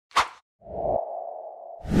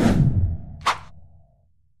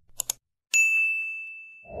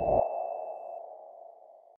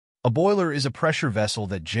A boiler is a pressure vessel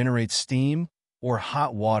that generates steam or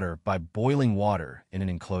hot water by boiling water in an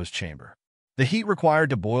enclosed chamber. The heat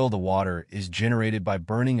required to boil the water is generated by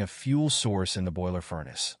burning a fuel source in the boiler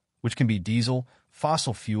furnace, which can be diesel,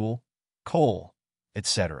 fossil fuel, coal,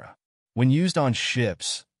 etc. When used on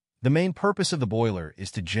ships, the main purpose of the boiler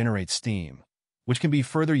is to generate steam, which can be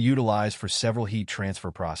further utilized for several heat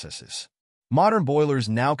transfer processes. Modern boilers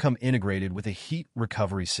now come integrated with a heat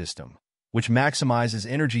recovery system, which maximizes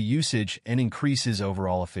energy usage and increases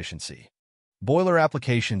overall efficiency. Boiler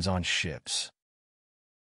applications on ships.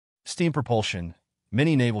 Steam propulsion.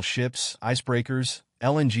 Many naval ships, icebreakers,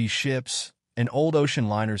 LNG ships, and old ocean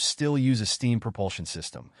liners still use a steam propulsion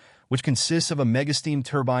system, which consists of a mega-steam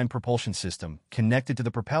turbine propulsion system connected to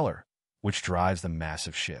the propeller, which drives the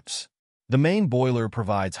massive ships. The main boiler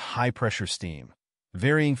provides high-pressure steam,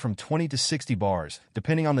 varying from 20 to 60 bars,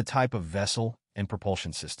 depending on the type of vessel and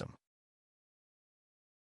propulsion system.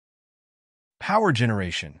 Power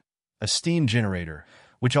generation. A steam generator,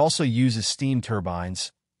 which also uses steam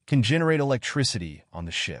turbines, can generate electricity on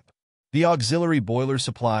the ship. The auxiliary boiler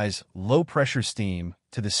supplies low-pressure steam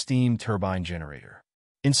to the steam turbine generator.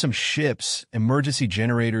 In some ships, emergency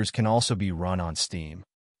generators can also be run on steam.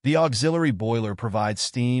 The auxiliary boiler provides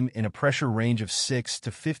steam in a pressure range of 6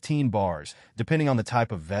 to 15 bars, depending on the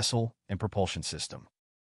type of vessel and propulsion system.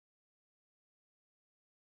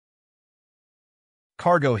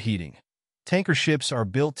 Cargo heating. Tanker ships are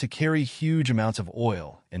built to carry huge amounts of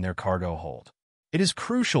oil in their cargo hold. It is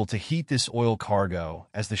crucial to heat this oil cargo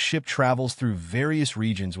as the ship travels through various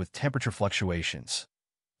regions with temperature fluctuations.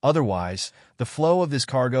 Otherwise, the flow of this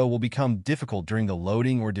cargo will become difficult during the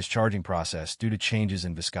loading or discharging process due to changes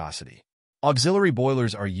in viscosity. Auxiliary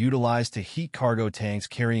boilers are utilized to heat cargo tanks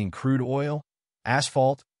carrying crude oil,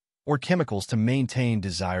 asphalt, or chemicals to maintain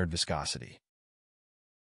desired viscosity.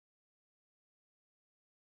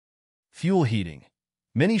 Fuel heating.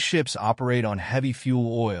 Many ships operate on heavy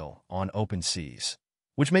fuel oil on open seas,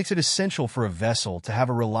 which makes it essential for a vessel to have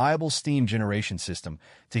a reliable steam generation system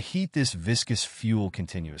to heat this viscous fuel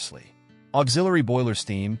continuously. Auxiliary boiler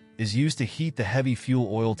steam is used to heat the heavy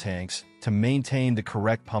fuel oil tanks to maintain the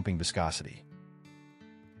correct pumping viscosity.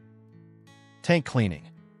 Tank cleaning.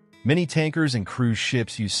 Many tankers and cruise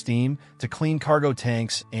ships use steam to clean cargo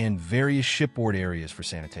tanks and various shipboard areas for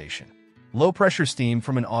sanitation. Low-pressure steam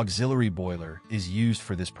from an auxiliary boiler is used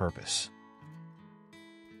for this purpose.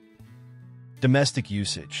 Domestic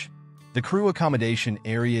usage. The crew accommodation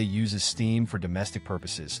area uses steam for domestic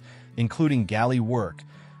purposes, including galley work,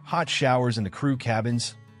 hot showers in the crew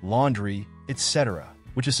cabins, laundry, etc.,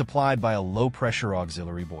 which is supplied by a low-pressure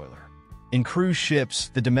auxiliary boiler. In cruise ships,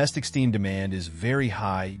 the domestic steam demand is very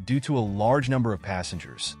high due to a large number of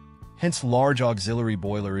passengers. Hence, large auxiliary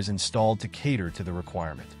boiler is installed to cater to the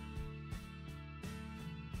requirement.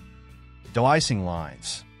 De-icing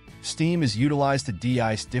lines. Steam is utilized to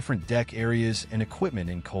de-ice different deck areas and equipment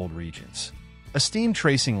in cold regions. A steam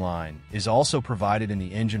tracing line is also provided in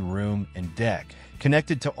the engine room and deck,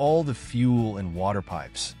 connected to all the fuel and water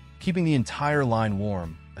pipes, keeping the entire line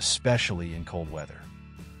warm, especially in cold weather.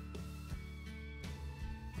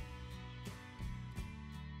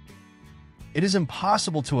 It is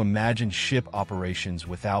impossible to imagine ship operations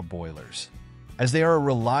without boilers, as they are a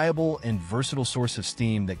reliable and versatile source of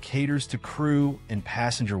steam that caters to crew and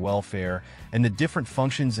passenger welfare and the different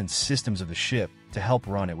functions and systems of the ship to help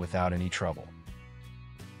run it without any trouble.